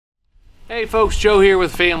Hey folks, Joe here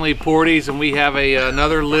with Family Porties, and we have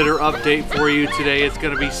another litter update for you today. It's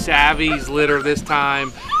going to be Savy's litter this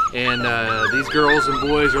time, and these girls and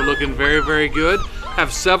boys are looking very, very good.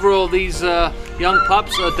 Have several of these young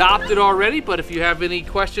pups adopted already, but if you have any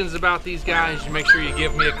questions about these guys, make sure you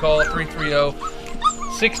give me a call,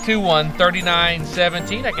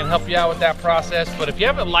 330-621-3917. I can help you out with that process. But if you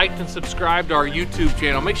haven't liked and subscribed to our YouTube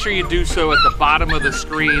channel, make sure you do so at the bottom of the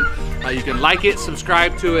screen. You can like it,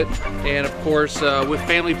 subscribe to it, and of course with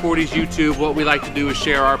Family Porties YouTube, what we like to do is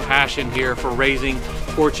share our passion here for raising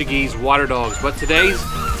Portuguese water dogs. But today's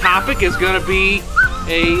topic is going to be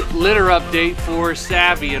a litter update for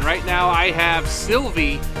Savy, and right now I have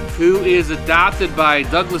Savy, who is adopted by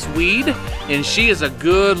Douglas Weed, and she is a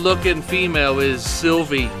good looking female, is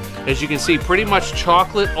Savy. As you can see, pretty much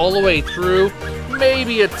chocolate all the way through,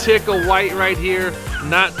 maybe a tick of white right here,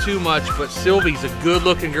 not too much, but Savy's a good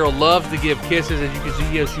looking girl, loves to give kisses, as you can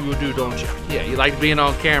see. Yes, you do, don't you? Yeah, you like being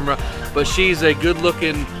on camera, but she's a good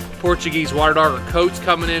looking Portuguese water dog. Her coat's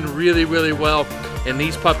coming in really, really well, and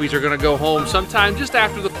these puppies are gonna go home sometime just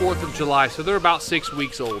after the 4th of July, so they're about 6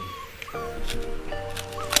 weeks old.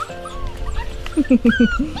 Come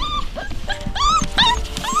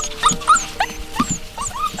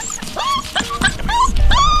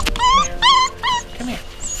here.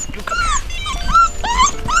 You come here.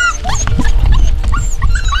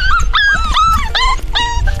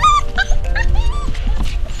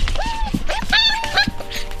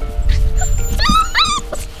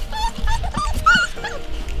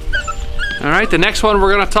 All right, the next one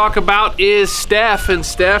we're gonna talk about is Steph, and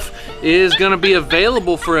Steph is gonna be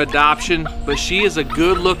available for adoption, but she is a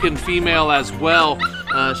good looking female as well.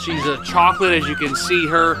 She's a chocolate, as you can see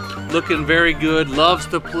her, looking very good, loves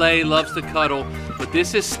to play, loves to cuddle. But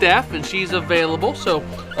this is Steph, and she's available, so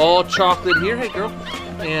all chocolate here. Hey girl.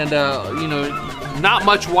 And you know, not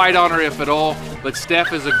much white on her if at all, but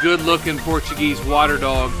Steph is a good looking Portuguese water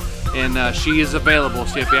dog, and she is available.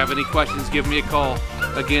 So if you have any questions, give me a call.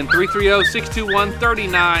 Again,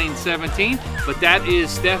 330-621-3917. But that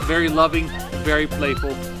is Steph, very loving, very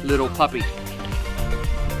playful little puppy.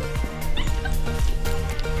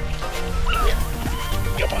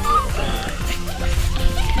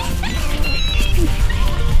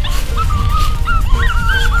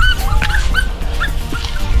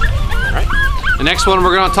 The next one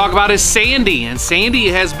we're going to talk about is Sandy, and Sandy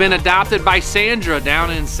has been adopted by Sandra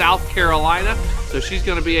down in South Carolina. So she's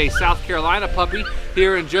going to be a South Carolina puppy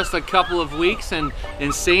here in just a couple of weeks, and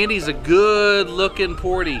Sandy's a good looking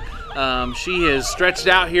porty. She is stretched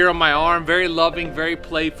out here on my arm, very loving, very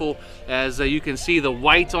playful. As you can see, the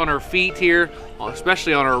whites on her feet here,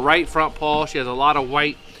 especially on her right front paw. She has a lot of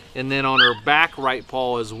white, and then on her back right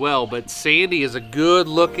paw as well. But Sandy is a good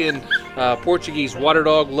looking Portuguese water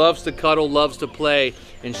dog, loves to cuddle, loves to play,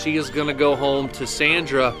 and she is gonna go home to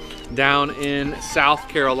Sandra down in South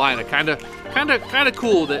Carolina. Kind of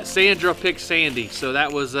cool that Sandra picked Sandy, so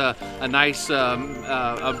that was a nice,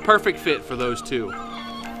 a perfect fit for those two.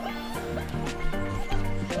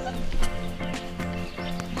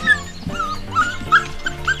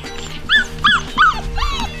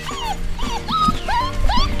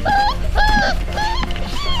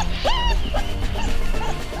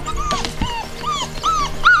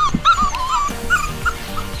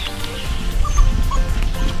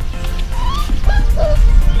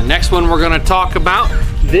 Next one we're going to talk about,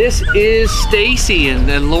 this is Stacy,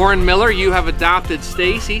 and Lauren Miller, you have adopted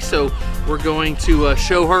Stacy, so we're going to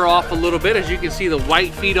show her off a little bit. As you can see, the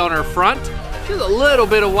white feet on her front. She has a little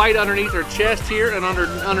bit of white underneath her chest here and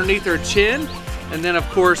underneath her chin, and then of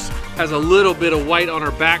course has a little bit of white on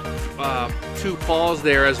her back two paws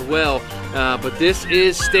there as well. But this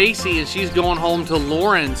is Stacy, and she's going home to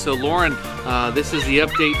Lauren. So Lauren, this is the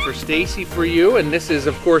update for Stacy for you, and this is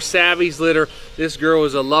of course Savy's litter. This girl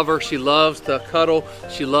is a lover. She loves to cuddle.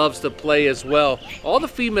 She loves to play as well. All the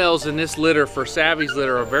females in this litter for Savy's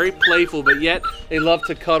litter are very playful, but yet they love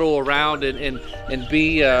to cuddle around and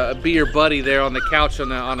be your buddy there on the couch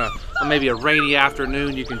on maybe a rainy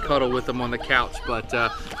afternoon. You can cuddle with them on the couch. But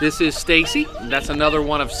this is Stacy. That's another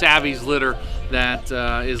one of Savy's litter that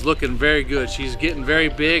is looking very good. She's getting very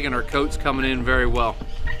big, and her coat's coming in very well.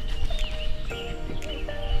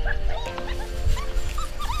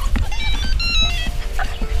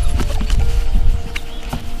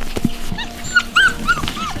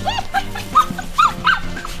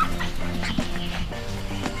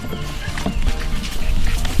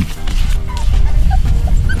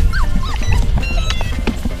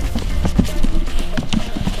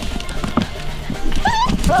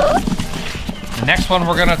 The next one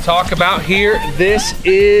we're going to talk about here, this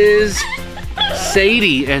is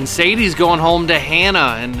Sadie, and Sadie's going home to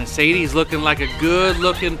Hannah, and Sadie's looking like a good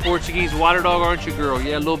looking Portuguese water dog, aren't you, girl?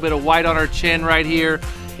 Yeah, a little bit of white on her chin right here,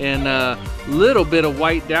 and a little bit of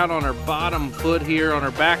white down on her bottom foot here, on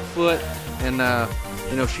her back foot, and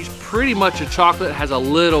you know, she's pretty much a chocolate, has a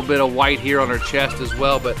little bit of white here on her chest as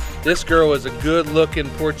well. But this girl is a good looking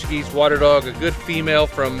Portuguese water dog, a good female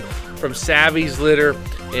from Savy's litter,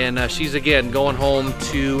 and she's again going home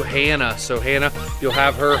to Hannah. So Hannah, you'll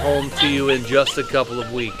have her home to you in just a couple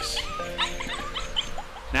of weeks.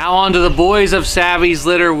 Now on to the boys of Savy's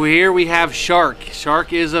litter. Here we have Shark.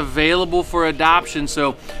 Shark is available for adoption,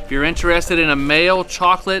 so if you're interested in a male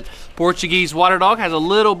chocolate Portuguese water dog, has a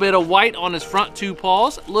little bit of white on his front two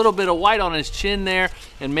paws, a little bit of white on his chin there,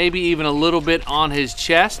 and maybe even a little bit on his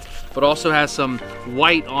chest, but also has some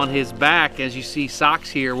white on his back, as you see socks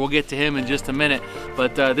here. We'll get to him in just a minute,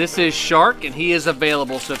 but this is Shark, and he is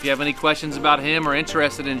available. So if you have any questions about him or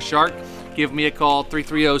interested in Shark, give me a call,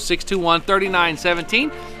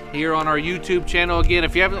 330-621-3917. Here on our YouTube channel. Again,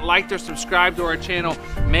 if you haven't liked or subscribed to our channel,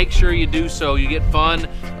 make sure you do so. You get fun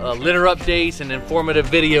litter updates and informative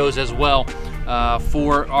videos as well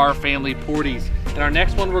for our family porties. And our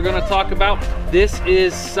next one we're going to talk about, this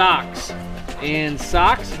is Socks. And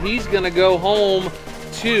Socks, he's going to go home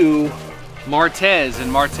to Martez.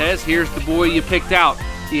 And Martez, here's the boy you picked out.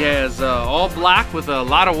 He has all black with a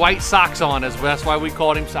lot of white socks on as well. That's why we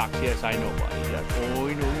called him Socks. Yes, I know, buddy. Yes. Oh,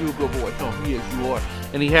 you know, you a good boy. Oh, yes, you are.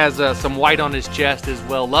 And he has some white on his chest as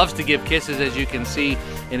well. Loves to give kisses, as you can see,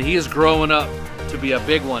 and he is growing up to be a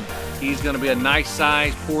big one. He's going to be a nice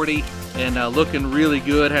size porty and looking really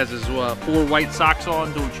good. Has his 4 white socks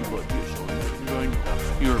on, don't you, bud? Yes,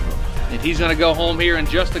 beautiful. And he's going to go home here in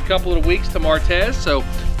just a couple of weeks to Martez. So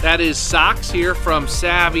that is Socks here from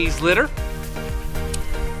Savy's litter.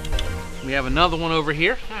 We have another one over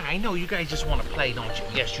here. I know you guys just want to play, don't you?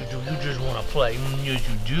 Yes, you do. You just want to play. Yes,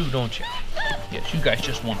 you do, don't you? Yes, you guys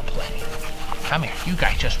just want to play. Come here. You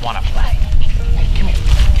guys just want to play. Come here.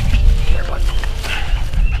 Come here, bud.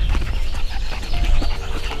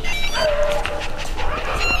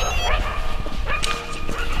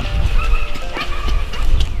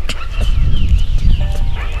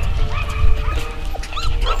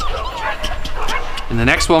 And the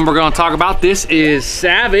next one we're going to talk about, this is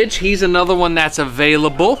Savage. He's another one that's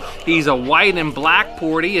available. He's a white and black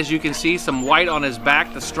porty. As you can see, some white on his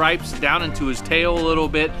back, the stripes down into his tail a little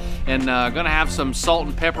bit, and going to have some salt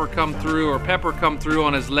and pepper come through, or pepper come through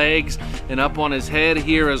on his legs and up on his head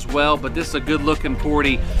here as well. But this is a good looking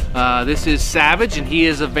porty. This is Savage, and he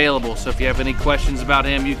is available. So if you have any questions about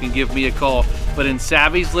him, you can give me a call. But in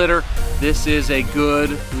Savy's litter, this is a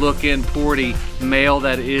good looking porty male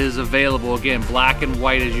that is available. Again, black and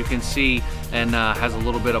white, as you can see, and has a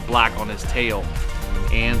little bit of black on his tail.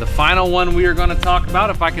 And the final one we are going to talk about,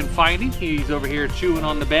 if I can find him, he's over here chewing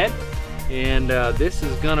on the bed. And this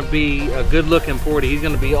is going to be a good looking porty. He's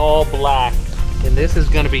going to be all black, and this is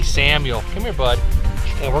going to be Samuel. Come here, bud.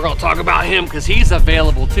 And we're going to talk about him because he's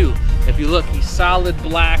available too. If you look, he's solid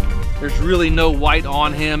black. There's really no white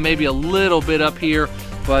on him, maybe a little bit up here,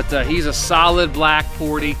 but he's a solid black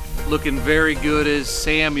porty, looking very good as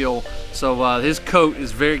Samuel. So his coat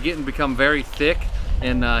is become very thick,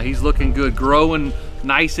 and he's looking good, growing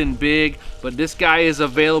nice and big. But this guy is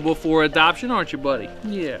available for adoption, aren't you, buddy?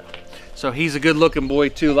 Yeah. So he's a good looking boy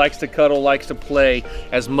too, likes to cuddle, likes to play,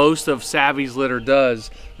 as most of Savy's litter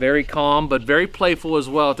does. Very calm, but very playful as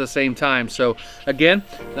well at the same time. So again,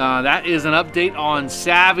 that is an update on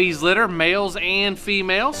Savy's litter, males and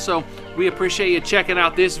females. So we appreciate you checking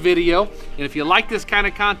out this video. And if you like this kind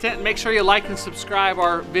of content, make sure you like and subscribe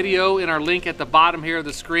our video in our link at the bottom here of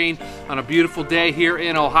the screen on a beautiful day here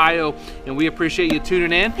in Ohio. And we appreciate you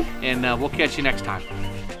tuning in, and we'll catch you next time.